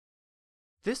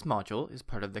This module is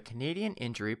part of the Canadian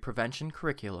Injury Prevention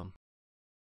Curriculum.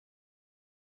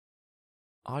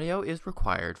 Audio is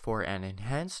required for an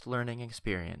enhanced learning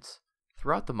experience.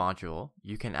 Throughout the module,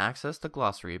 you can access the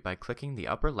glossary by clicking the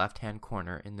upper left-hand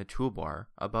corner in the toolbar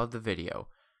above the video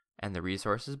and the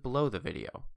resources below the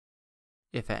video.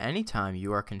 If at any time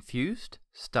you are confused,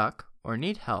 stuck, or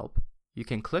need help, you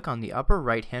can click on the upper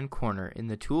right-hand corner in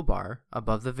the toolbar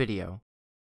above the video.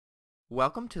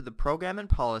 Welcome to the Program and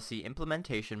Policy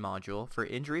Implementation module for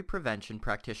Injury Prevention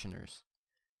Practitioners.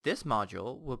 This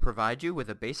module will provide you with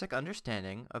a basic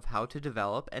understanding of how to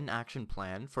develop an action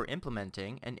plan for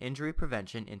implementing an injury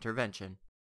prevention intervention.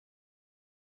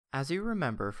 As you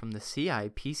remember from the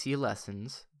CIPC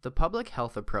lessons, the public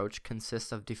health approach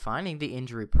consists of defining the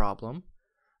injury problem,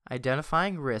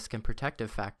 identifying risk and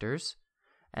protective factors,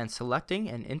 and selecting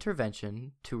an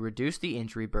intervention to reduce the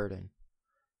injury burden.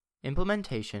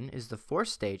 Implementation is the fourth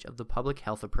stage of the public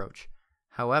health approach.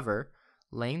 However,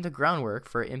 laying the groundwork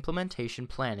for implementation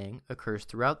planning occurs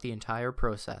throughout the entire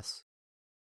process.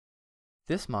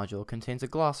 This module contains a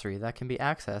glossary that can be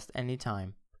accessed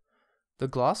anytime. The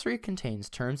glossary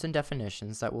contains terms and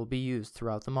definitions that will be used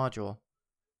throughout the module.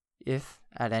 If,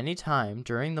 at any time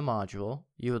during the module,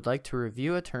 you would like to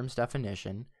review a term's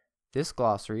definition, this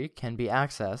glossary can be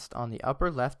accessed on the upper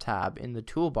left tab in the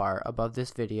toolbar above this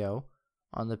video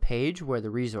on the page where the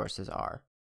resources are.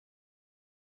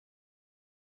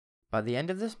 By the end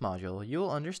of this module, you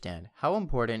will understand how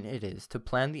important it is to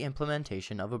plan the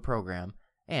implementation of a program,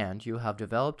 and you will have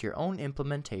developed your own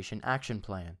implementation action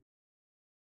plan.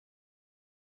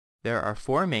 There are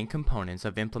four main components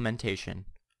of implementation,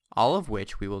 all of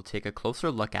which we will take a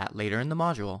closer look at later in the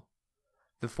module.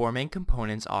 The four main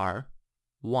components are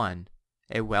 1.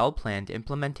 A well-planned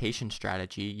implementation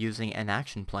strategy using an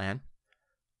action plan.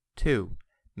 2.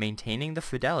 Maintaining the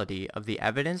fidelity of the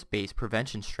evidence-based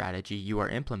prevention strategy you are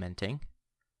implementing.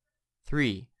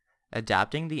 3.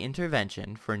 Adapting the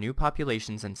intervention for new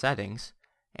populations and settings.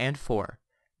 And 4.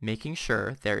 Making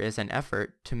sure there is an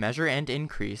effort to measure and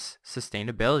increase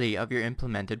sustainability of your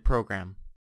implemented program.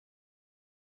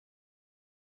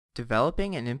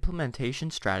 Developing an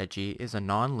implementation strategy is a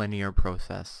non-linear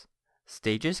process.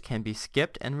 Stages can be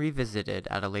skipped and revisited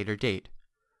at a later date.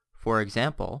 For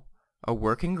example, a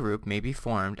working group may be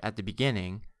formed at the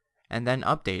beginning and then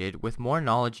updated with more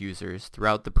knowledge users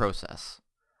throughout the process.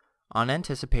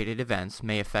 Unanticipated events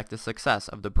may affect the success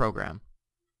of the program.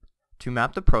 To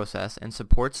map the process and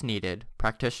supports needed,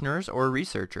 practitioners or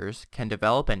researchers can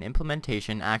develop an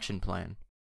implementation action plan.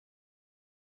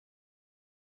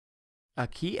 A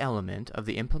key element of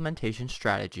the implementation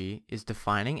strategy is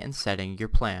defining and setting your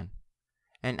plan.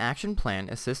 An action plan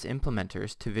assists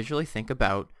implementers to visually think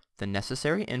about the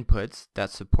necessary inputs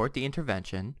that support the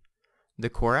intervention,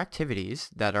 the core activities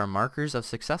that are markers of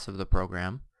success of the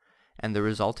program, and the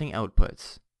resulting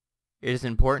outputs. It is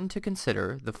important to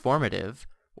consider the formative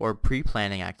or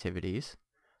pre-planning activities,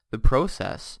 the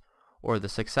process or the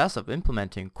success of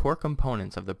implementing core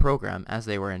components of the program as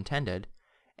they were intended,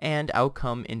 and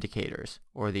outcome indicators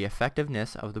or the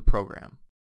effectiveness of the program.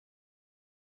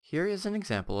 Here is an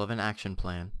example of an action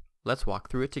plan. Let's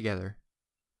walk through it together.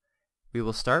 We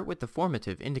will start with the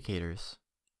formative indicators.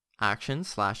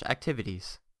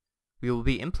 Actions/activities. We will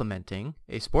be implementing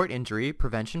a sport injury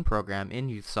prevention program in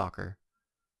youth soccer.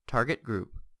 Target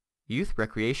group: youth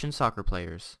recreation soccer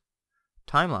players.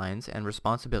 Timelines and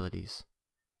responsibilities.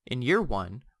 In year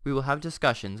 1, we will have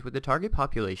discussions with the target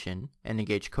population and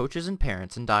engage coaches and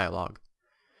parents in dialogue.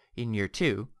 In year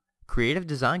 2, creative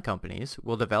design companies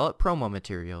will develop promo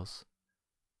materials.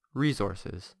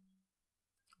 Resources.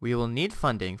 We will need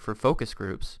funding for focus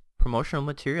groups, promotional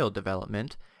material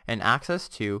development, and access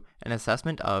to an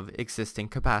assessment of existing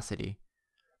capacity.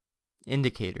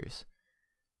 Indicators.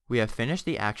 We have finished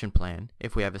the action plan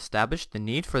if we have established the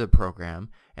need for the program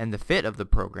and the fit of the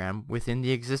program within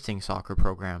the existing soccer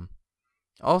program.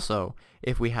 Also,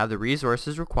 if we have the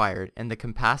resources required and the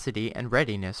capacity and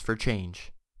readiness for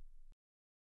change.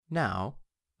 Now,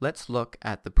 let's look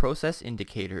at the process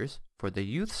indicators for the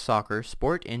Youth Soccer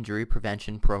Sport Injury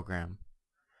Prevention Program.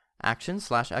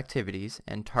 Actions/activities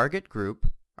and target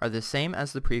group are the same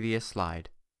as the previous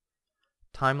slide.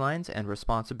 Timelines and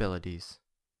responsibilities.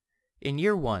 In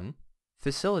year 1,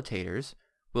 facilitators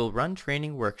will run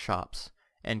training workshops,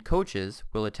 and coaches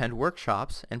will attend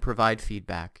workshops and provide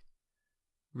feedback.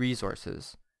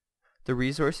 Resources. The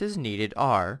resources needed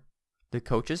are the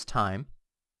coach's time,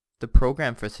 the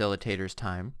program facilitator's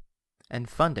time, and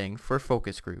funding for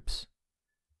focus groups.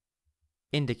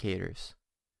 Indicators.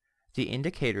 The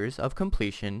indicators of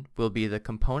completion will be the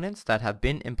components that have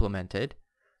been implemented,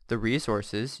 the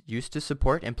resources used to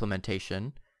support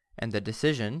implementation, and the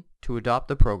decision to adopt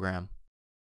the program.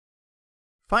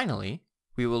 Finally,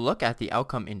 we will look at the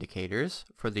outcome indicators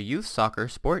for the Youth Soccer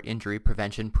Sport Injury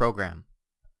Prevention Program.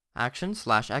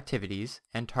 Action/activities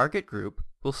and target group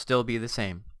will still be the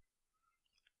same.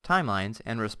 Timelines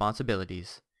and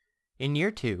responsibilities. In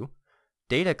Year 2,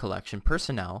 data collection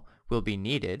personnel will be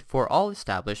needed for all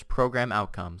established program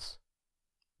outcomes.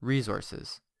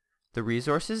 Resources. The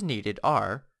resources needed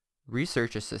are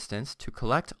research assistants to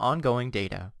collect ongoing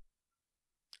data.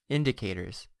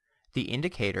 Indicators. The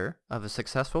indicator of a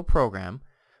successful program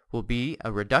will be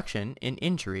a reduction in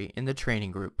injury in the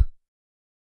training group.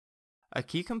 A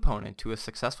key component to a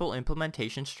successful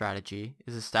implementation strategy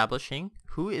is establishing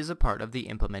who is a part of the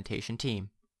implementation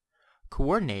team.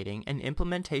 Coordinating an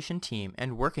implementation team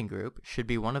and working group should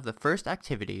be one of the first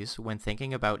activities when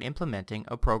thinking about implementing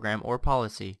a program or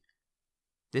policy.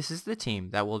 This is the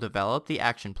team that will develop the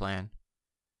action plan.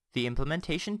 The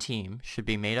implementation team should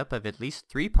be made up of at least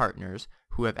 3 partners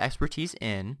who have expertise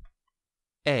in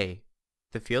A.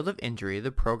 The field of injury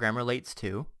the program relates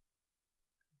to,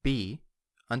 B.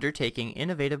 Undertaking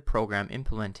innovative program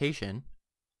implementation,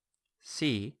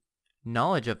 C.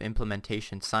 Knowledge of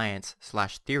implementation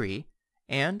science/theory,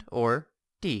 and/or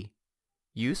D.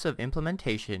 Use of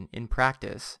implementation in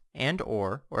practice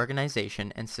and/or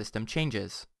organization and system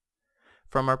changes.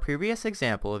 From our previous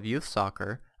example of youth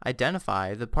soccer,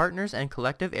 identify the partners and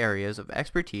collective areas of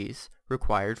expertise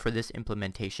required for this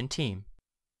implementation team.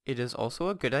 It is also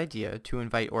a good idea to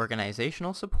invite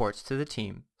organizational supports to the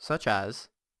team, such as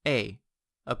A.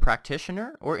 A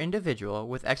practitioner or individual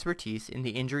with expertise in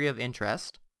the injury of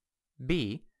interest,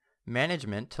 B.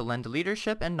 Management to lend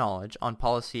leadership and knowledge on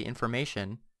policy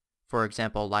information, for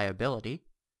example liability,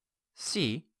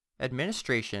 C.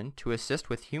 Administration to assist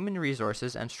with human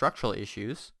resources and structural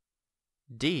issues,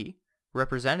 D.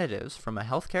 Representatives from a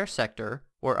healthcare sector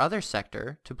or other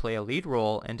sector to play a lead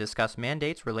role and discuss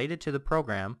mandates related to the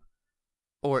program,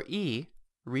 or E.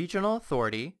 Regional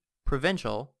authority,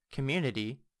 provincial,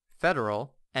 community,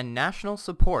 federal, and national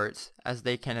supports as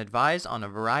they can advise on a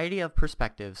variety of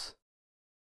perspectives.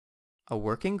 A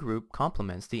working group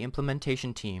complements the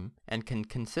implementation team and can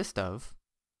consist of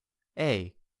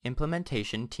A.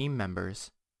 Implementation team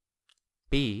members,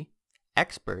 B.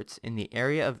 Experts in the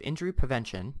area of injury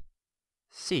prevention,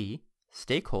 C.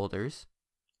 Stakeholders,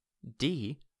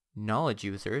 D. Knowledge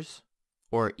users,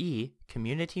 or E.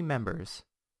 Community members.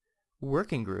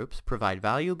 Working groups provide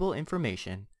valuable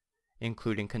information,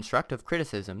 including constructive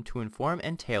criticism to inform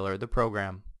and tailor the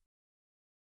program.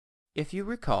 If you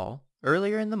recall,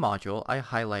 earlier in the module I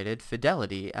highlighted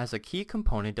fidelity as a key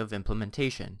component of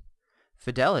implementation.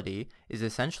 Fidelity is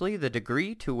essentially the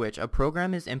degree to which a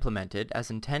program is implemented as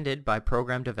intended by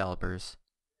program developers.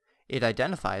 It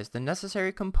identifies the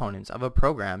necessary components of a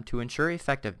program to ensure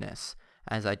effectiveness,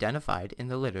 as identified in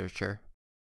the literature.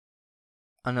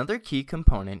 Another key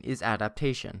component is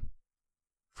adaptation.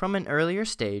 From an earlier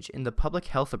stage in the public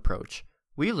health approach,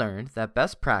 we learned that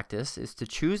best practice is to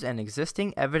choose an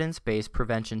existing evidence-based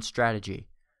prevention strategy.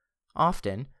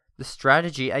 Often, the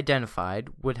strategy identified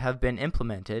would have been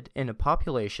implemented in a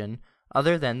population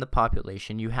other than the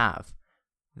population you have.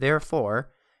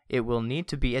 Therefore, it will need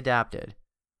to be adapted.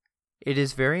 It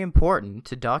is very important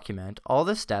to document all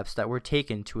the steps that were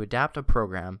taken to adapt a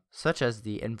program, such as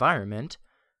the environment,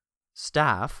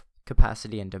 staff,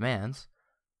 capacity and demands,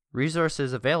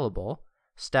 resources available,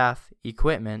 staff,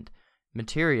 equipment,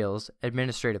 materials,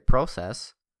 administrative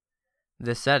process,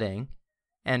 the setting,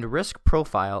 and risk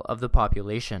profile of the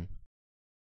population.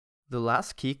 The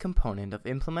last key component of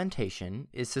implementation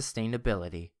is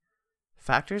sustainability.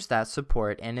 Factors that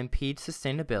support and impede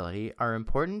sustainability are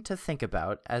important to think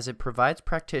about as it provides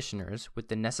practitioners with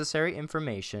the necessary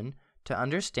information to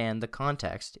understand the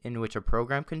context in which a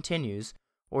program continues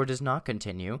or does not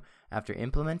continue after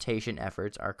implementation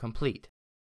efforts are complete.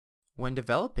 When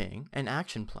developing an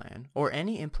action plan or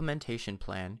any implementation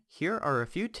plan, here are a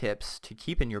few tips to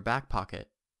keep in your back pocket.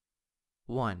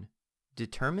 1.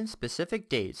 Determine specific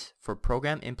dates for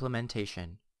program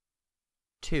implementation.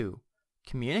 2.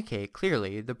 Communicate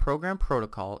clearly the program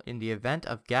protocol in the event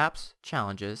of gaps,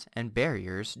 challenges, and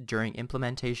barriers during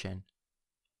implementation.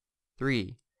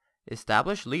 3.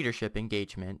 Establish leadership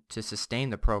engagement to sustain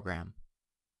the program.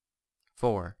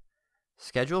 4.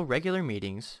 Schedule regular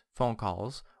meetings, phone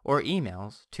calls, or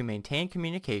emails to maintain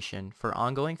communication for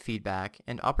ongoing feedback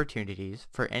and opportunities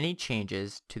for any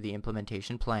changes to the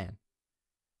implementation plan.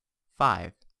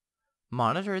 5.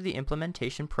 Monitor the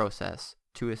implementation process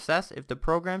to assess if the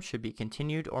program should be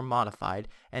continued or modified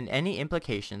and any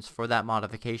implications for that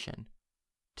modification.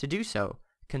 To do so,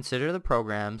 consider the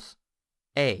program's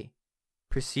A.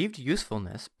 Perceived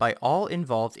usefulness by all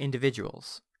involved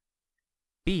individuals.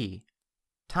 B.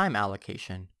 Time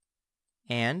allocation.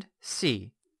 And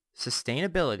C.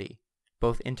 Sustainability,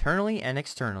 both internally and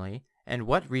externally, and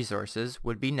what resources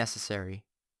would be necessary.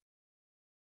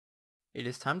 It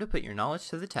is time to put your knowledge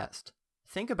to the test.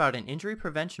 Think about an injury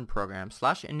prevention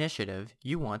program/initiative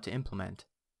you want to implement.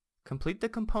 Complete the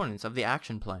components of the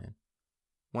action plan.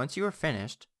 Once you are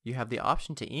finished, you have the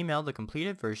option to email the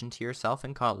completed version to yourself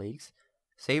and colleagues,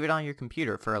 save it on your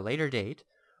computer for a later date,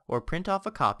 or print off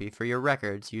a copy for your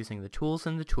records using the tools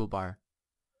in the toolbar.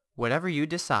 Whatever you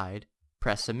decide,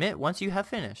 press submit once you have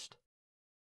finished.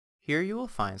 Here you will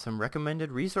find some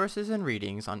recommended resources and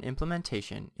readings on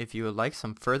implementation if you would like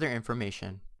some further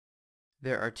information.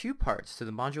 There are two parts to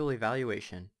the module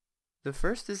evaluation. The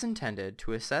first is intended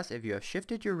to assess if you have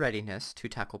shifted your readiness to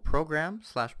tackle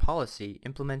program/policy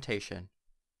implementation.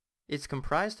 It's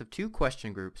comprised of two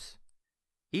question groups.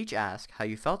 Each asks how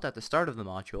you felt at the start of the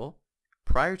module,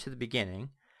 prior to the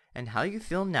beginning, and how you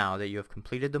feel now that you have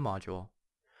completed the module.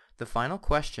 The final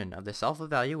question of the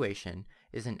self-evaluation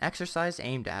is an exercise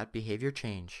aimed at behavior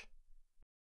change.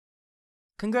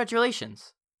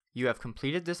 Congratulations! You have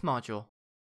completed this module.